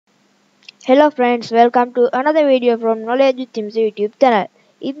Hello friends, welcome to another video from Knowledge with Tim's YouTube channel.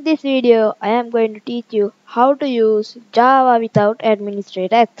 In this video, I am going to teach you how to use Java without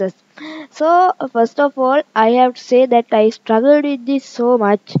administrator access. So first of all, I have to say that I struggled with this so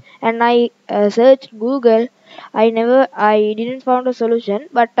much, and I searched Google. I didn't find a solution,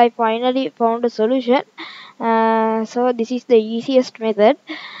 but I finally found a solution. So this is the easiest method.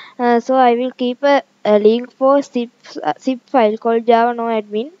 So I will keep a link for zip file called Java no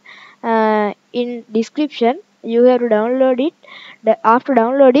admin in description. You have to download it. After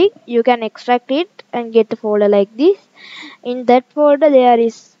downloading, you can extract it and get the folder like this. In that folder, there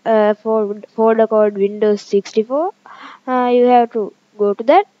is a folder called Windows 64. You have to go to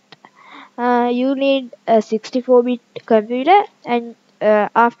that. You need a 64-bit computer, and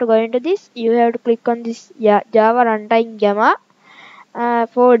after going to this, you have to click on this Java runtime gamma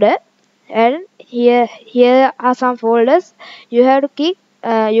folder, and here are some folders. You have to click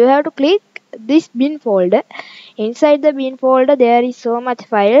this bin folder. Inside the bin folder there is so much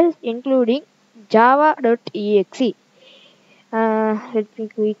files including java.exe. Let me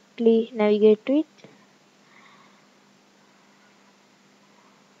quickly navigate to it.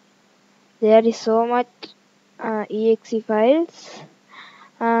 There is so much exe files.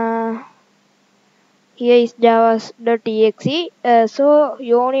 uh, Here is java.exe. So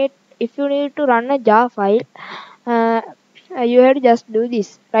if you need to run a Java file, uh, you have to just do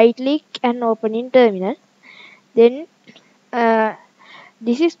this. Right click and open in terminal. Then uh,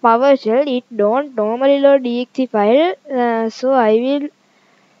 this is PowerShell. It don't normally load exe file. So I will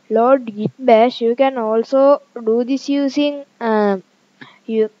load git bash. You can also do this using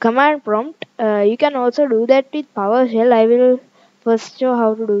command prompt. You can also do that with PowerShell. I will first show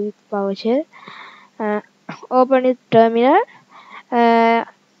how to do with PowerShell. uh, Open it terminal. uh,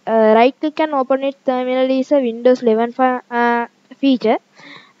 Right click and open it terminal is a Windows 11 feature,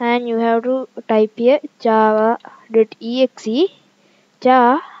 and you have to type here java.exe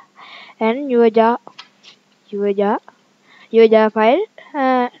jar and your jar file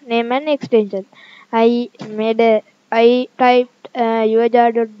name and extension. I typed your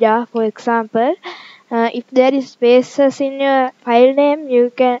jar.jar for example. If there is spaces in your file name,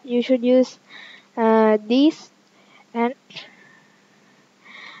 you should use these. And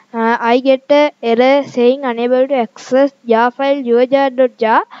I get a error saying unable to access jar file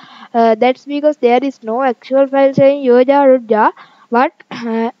yourjar.jar. That's because there is no actual file saying yourjar.jar. But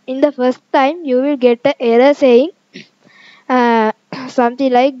in the first time, you will get an error saying uh,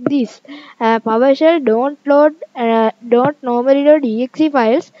 something like this. PowerShell don't normally load exe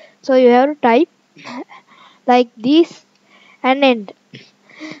files, so you have to type like this and end.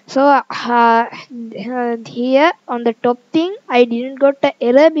 So here on the top thing, I didn't got the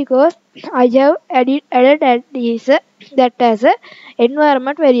error because I have added that as a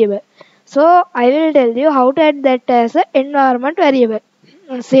environment variable. So I will tell you how to add that as a environment variable.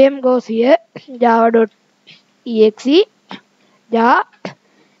 Same goes here. Java.exe jar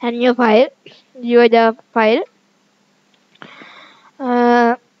and your Java file.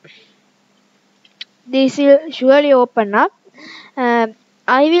 Uh, this will surely open up. Uh,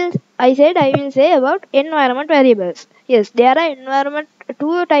 I will say about environment variables. Yes, there are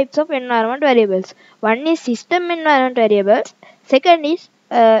two types of environment variables. One is system environment variables. Second is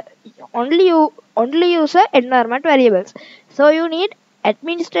only user environment variables. So you need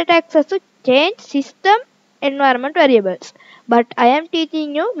administrator access to change system environment variables. But I am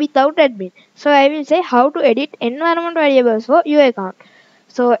teaching you without admin. So I will say how to edit environment variables for your account.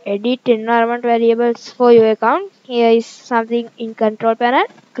 So edit environment variables for your account. Here is something in control panel.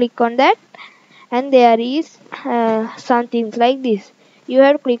 Click on that, and there is some things like this. You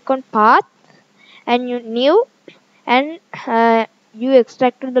have to click on path and new, and you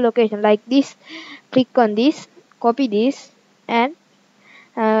extracted the location like this. Click on this, copy this, and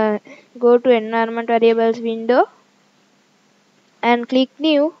go to environment variables window and click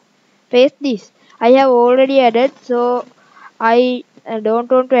new. Paste this. I have already added, so I don't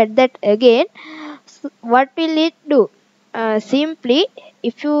want to add that again. So what will it do? Simply,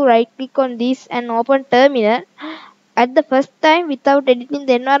 if you right click on this and open terminal, at the first time without editing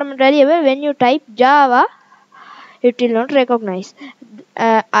the environment variable, when you type Java, it will not recognize.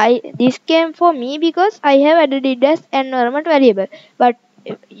 This came for me because I have added it as environment variable, but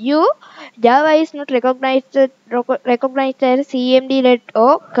you Java is not recognized as cmd let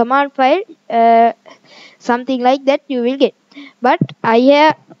or command file, something like that you will get. But I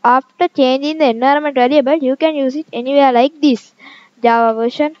have, after changing the environment variable, you can use it anywhere like this Java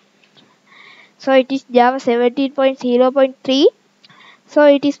version. So it is Java 17.0.3. So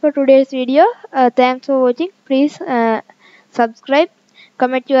it is for today's video. Thanks for watching. Please subscribe,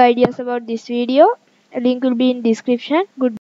 comment your ideas about this video. A link will be in description. Good.